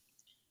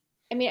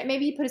 I mean,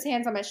 maybe he put his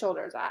hands on my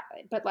shoulders,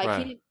 but like he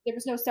right, didn't. There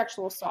was no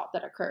sexual assault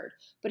that occurred.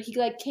 But he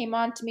like came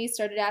on to me,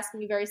 started asking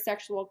me very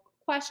sexual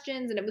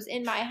questions, and it was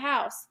in my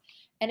house,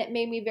 and it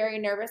made me very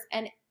nervous.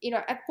 And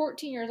at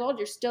 14 years old,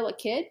 you're still a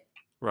kid,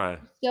 right,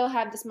 still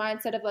have this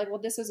mindset of like,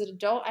 well, this is an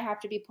adult. I have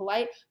to be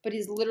polite. But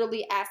he's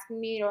literally asking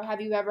me,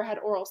 have you ever had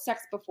oral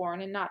sex before?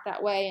 And in not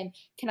that way.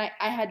 And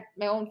I had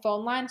my own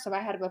phone line. So I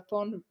had a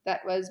phone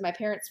that was my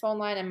parents' phone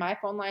line and my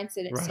phone line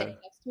sitting right,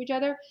 next to each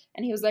other.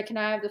 And he was like, can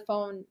I have the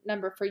phone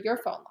number for your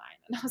phone line?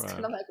 And I was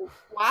kind right. of like,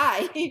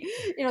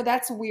 why?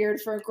 That's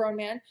weird for a grown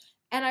man.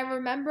 And I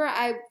remember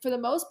for the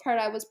most part,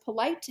 I was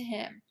polite to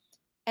him.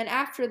 And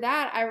after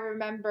that, I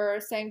remember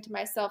saying to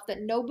myself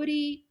that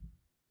nobody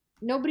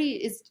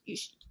is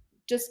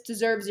just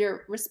deserves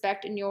your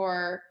respect, and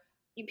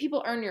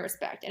people earn your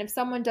respect. And if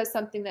someone does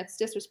something that's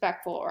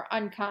disrespectful or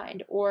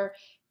unkind or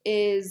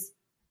is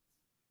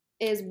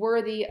is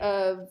worthy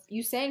of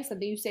you saying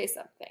something, you say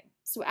something.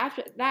 So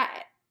after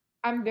that,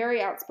 I'm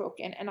very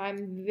outspoken, and I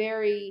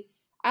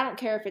don't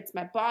care if it's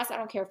my boss, I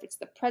don't care if it's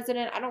the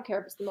president, I don't care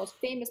if it's the most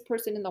famous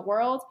person in the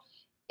world.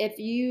 If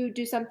you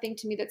do something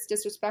to me that's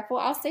disrespectful,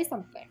 I'll say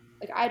something.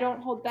 Like, I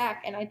don't hold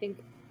back. And I think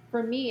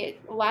for me,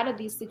 a lot of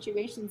these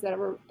situations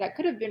that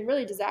could have been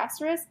really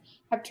disastrous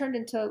have turned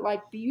into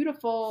like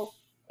beautiful,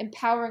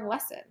 empowering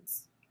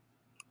lessons.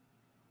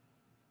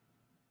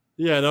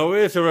 Yeah, no,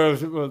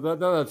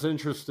 that's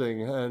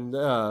interesting, and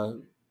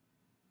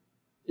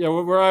yeah,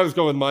 where I was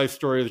going with my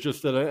story is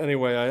just that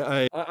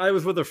anyway, I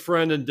was with a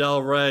friend in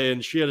Delray,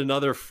 and she had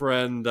another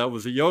friend that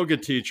was a yoga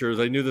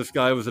teacher. I knew this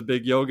guy was a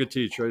big yoga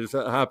teacher. I just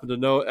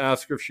happened to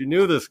ask her if she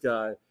knew this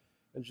guy,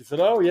 and she said,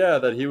 "Oh yeah,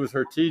 that he was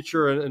her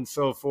teacher and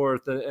so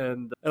forth."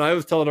 And I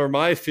was telling her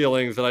my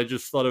feelings, and I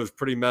just thought it was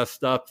pretty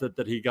messed up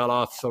that he got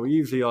off so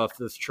easy off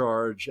this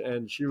charge.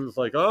 And she was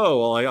like, "Oh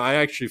well, I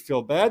actually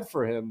feel bad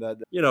for him that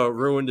it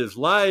ruined his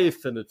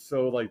life, and it's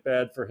so like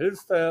bad for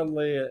his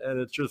family, and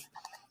it's just."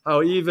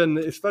 How even,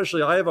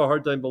 especially, I have a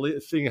hard time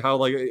seeing how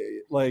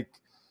like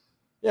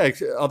yeah,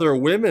 other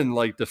women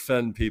like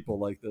defend people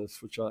like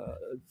this, which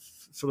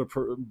sort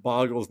of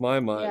boggles my Yeah,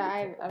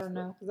 mind. I don't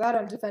know, because I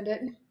don't defend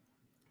it.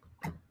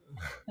 I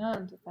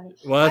don't defend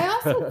it. I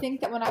also What?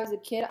 think that when I was a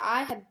kid,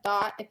 I had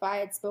thought if I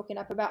had spoken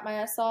up about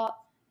my assault,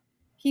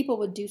 people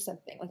would do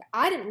something. Like,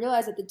 I didn't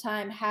realize at the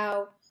time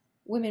how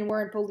women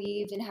weren't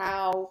believed, and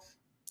how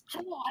I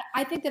don't know.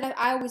 I think that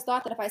I always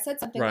thought that if I said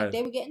something, like, Right.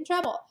 they would get in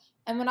trouble.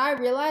 And when I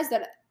realized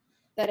that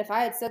if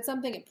I had said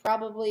something, it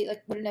probably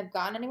like wouldn't have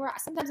gone anywhere.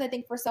 Sometimes I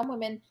think for some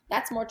women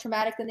that's more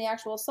traumatic than the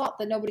actual assault.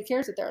 That nobody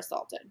cares that they're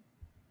assaulted.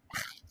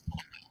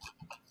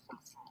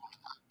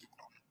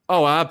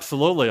 Oh,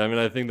 absolutely. I mean,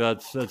 I think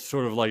that's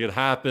sort of like it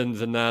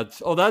happens, and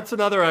that's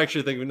another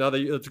actually thing. Now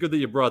that it's good that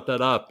you brought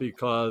that up,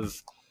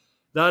 because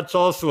that's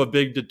also a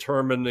big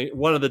determining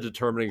one of the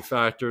determining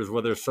factors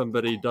whether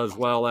somebody does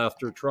well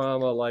after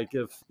trauma. Like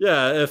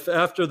if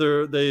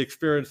after they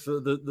experience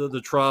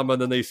the trauma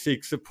and then they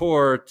seek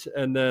support,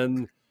 and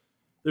then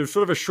there's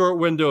sort of a short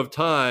window of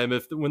time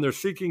if when they're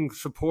seeking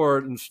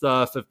support and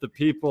stuff, if the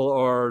people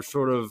are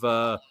sort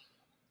of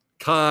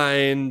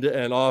kind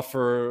and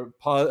offer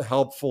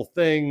helpful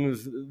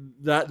things,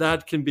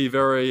 that can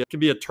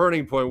be a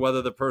turning point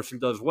whether the person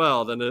does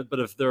well. But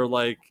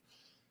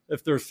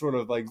if they're sort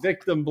of like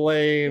victim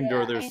blamed, or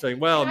Yeah, they're saying,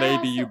 and well,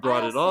 maybe you I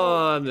brought it also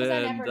on, because I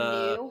and never knew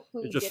you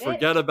who just did it.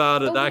 forget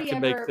about it, that Nobody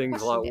can make ever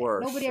things a questioned lot it.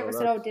 worse. Nobody So ever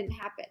said, "Oh, it didn't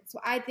happen." So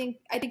I think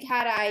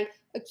had I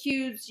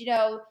accused,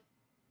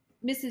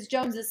 Mrs.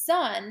 Jones's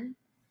son,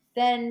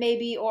 then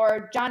maybe,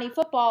 or Johnny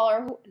Football,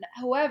 or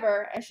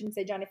whoever, I shouldn't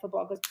say Johnny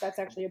Football because that's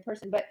actually a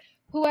person, but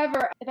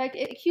whoever, if I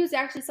accused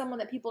actually someone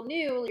that people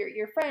knew,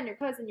 your friend, your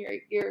cousin,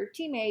 your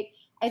teammate,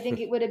 I think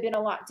it would have been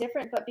a lot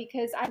different. But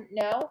because I didn't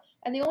know,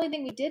 and the only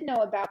thing we did know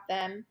about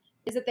them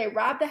is that they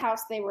robbed the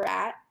house they were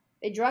at,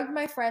 they drugged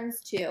my friends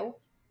too,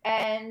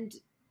 and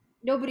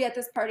nobody at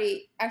this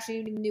party actually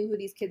even knew who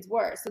these kids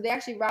were. So they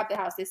actually robbed the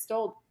house. They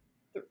stole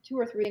 2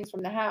 or 3 things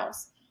from the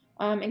house,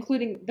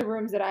 including the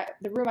room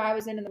I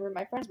was in and the room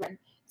my friends were in.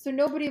 So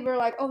nobody were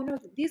like, oh no,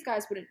 these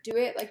guys wouldn't do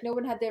it. Like no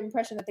one had the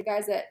impression that the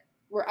guys that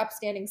were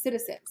upstanding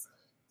citizens.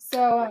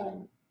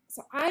 So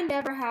I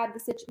never had the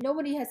situation.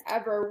 Nobody has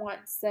ever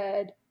once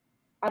said,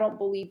 I don't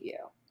believe you.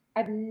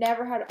 I've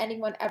never had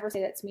anyone ever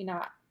say that to me.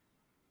 Not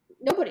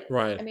nobody.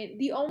 Right. I mean,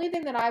 the only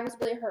thing that I was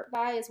really hurt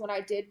by is when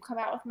I did come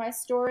out with my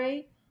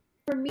story.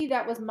 For me,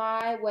 that was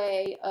my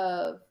way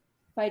of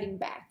fighting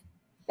back.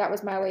 That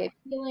was my way of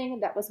healing.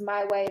 That was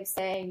my way of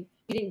saying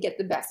you didn't get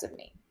the best of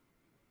me.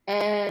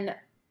 And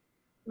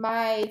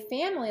my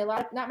family,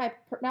 not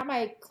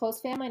my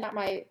close family, not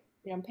my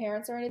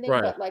parents or anything,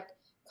 Right. but like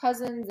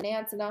cousins and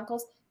aunts and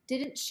uncles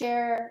didn't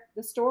share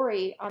the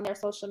story on their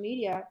social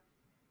media.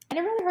 And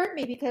it really hurt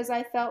me because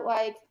I felt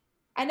like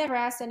I never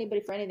asked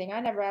anybody for anything. I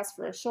never asked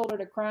for a shoulder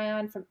to cry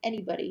on from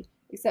anybody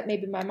except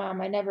maybe my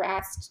mom. I never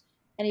asked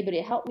anybody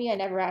to help me. I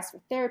never asked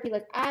for therapy.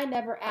 Like I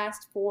never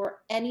asked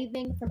for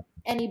anything from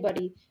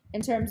anybody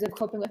in terms of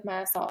coping with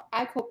my assault.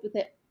 I coped with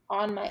it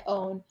on my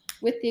own,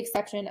 with the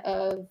exception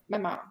of my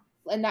mom.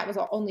 And that was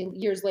only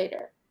years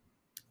later.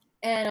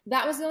 And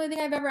that was the only thing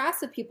I've ever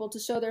asked of people to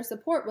show their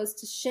support, was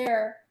to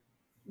share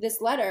this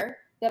letter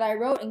that I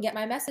wrote and get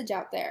my message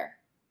out there.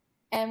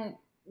 And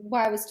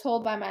what I was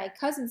told by my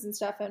cousins and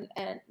stuff and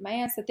my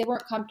aunts, that they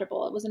weren't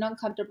comfortable. It was an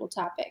uncomfortable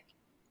topic.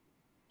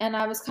 And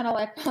I was kind of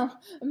like, well,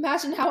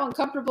 imagine how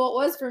uncomfortable it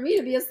was for me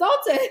to be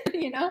assaulted,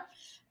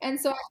 And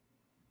so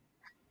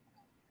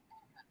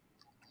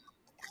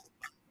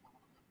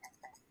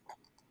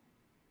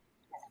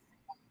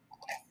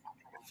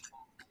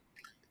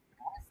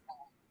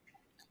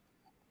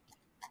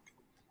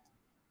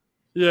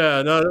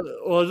Yeah, no,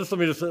 well, let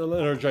me just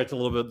interject a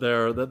little bit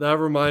there. That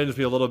reminds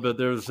me a little bit.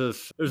 There's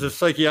a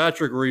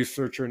psychiatric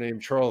researcher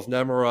named Charles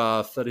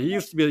Nemiroff that he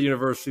used to be at the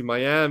University of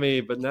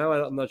Miami, but now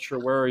I'm not sure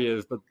where he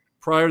is. But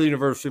prior to the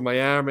University of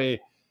Miami,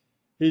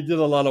 he did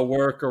a lot of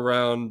work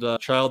around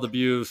child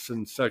abuse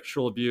and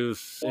sexual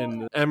abuse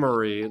in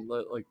Emory,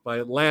 like by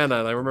Atlanta.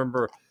 And I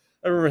remember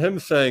him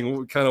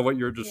saying kind of what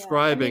you're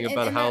describing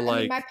about how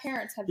my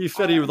parents he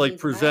said he would like amazing.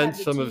 present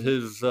some of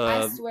his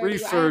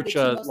research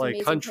at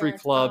like country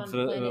clubs in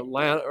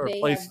Atlanta or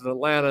places in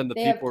Atlanta, and the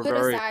people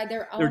were they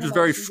were just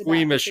very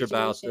squeamish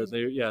about it.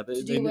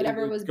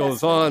 It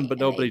goes on, but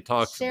nobody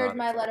talks about it. Shared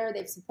my letter.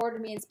 They've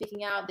supported me in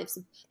speaking out.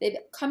 They've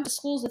come to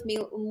schools with me,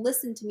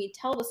 listened to me,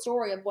 tell the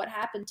story of what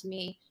happened to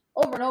me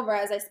over and over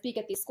as I speak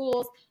at these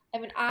schools. I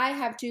mean, I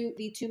have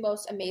the two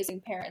most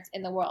amazing parents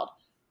in the world.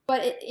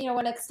 But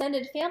an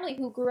extended family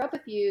who grew up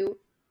with you,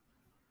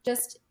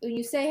 just when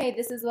you say, hey,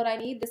 this is what I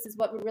need, this is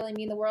what would really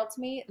mean the world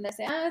to me, and they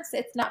say,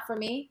 it's not for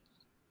me,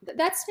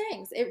 that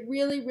stings. It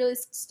really, really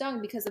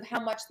stung because of how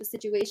much the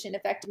situation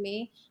affected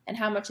me and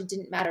how much it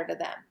didn't matter to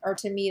them, or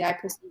to me, I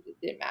perceived it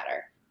didn't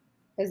matter.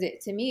 Because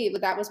to me,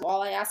 that was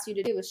all I asked you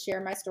to do, was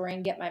share my story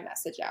and get my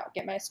message out,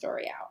 get my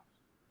story out.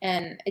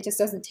 And it just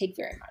doesn't take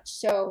very much.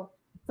 So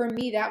for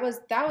me, that was,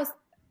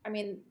 I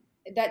mean,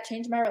 that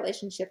changed my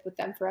relationship with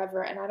them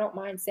forever. And I don't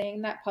mind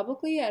saying that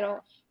publicly.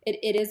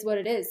 It is what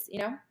it is,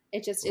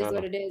 it just is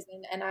what it is.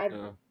 And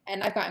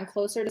I've gotten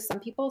closer to some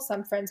people.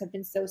 Some friends have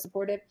been so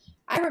supportive.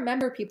 I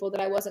remember people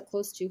that I wasn't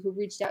close to who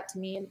reached out to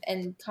me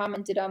and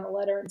commented on the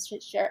letter and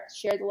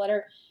shared the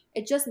letter.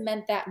 It just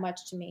meant that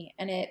much to me.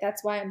 And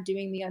that's why I'm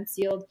doing the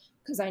Unsealed,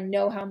 because I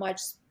know how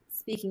much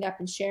speaking up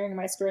and sharing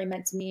my story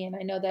meant to me. And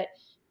I know that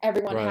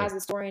everyone has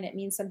a story and it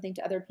means something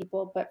to other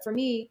people. But for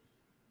me,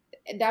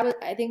 that was,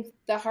 I think,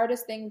 the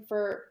hardest thing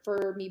for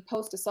me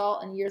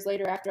post-assault and years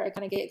later after I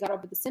kind of got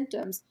over the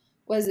symptoms,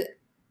 was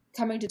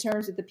coming to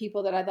terms with the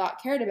people that I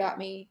thought cared about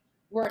me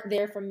weren't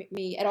there for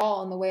me at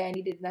all in the way I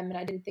needed them, and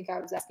I didn't think I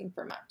was asking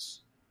for much.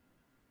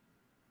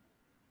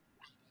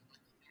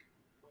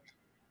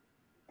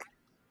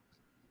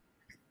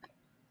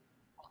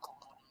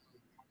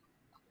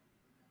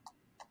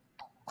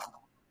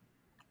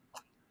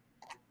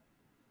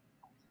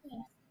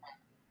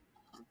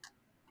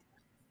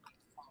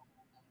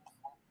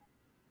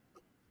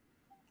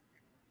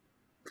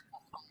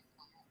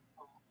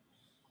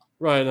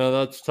 Right, no,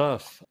 that's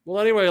tough.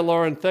 Well, anyway,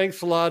 Lauren,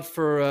 thanks a lot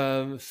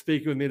for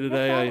speaking with me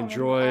today. No I problem.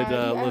 enjoyed You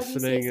stay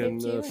listening safe and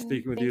too,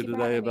 speaking with thank you you for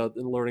today having me. about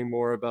and learning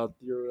more about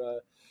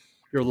your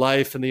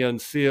life and the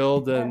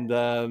Unsealed. Sure. And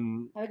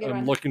Have a good I'm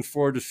one. looking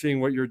forward to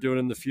seeing what you're doing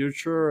in the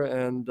future.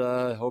 And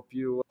hope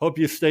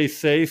you stay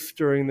safe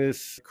during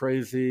this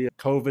crazy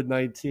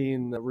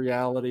COVID-19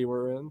 reality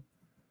we're in.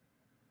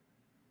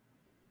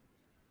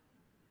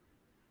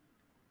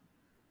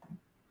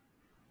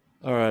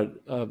 All right,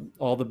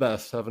 all the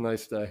best. Have a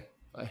nice day.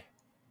 Bye.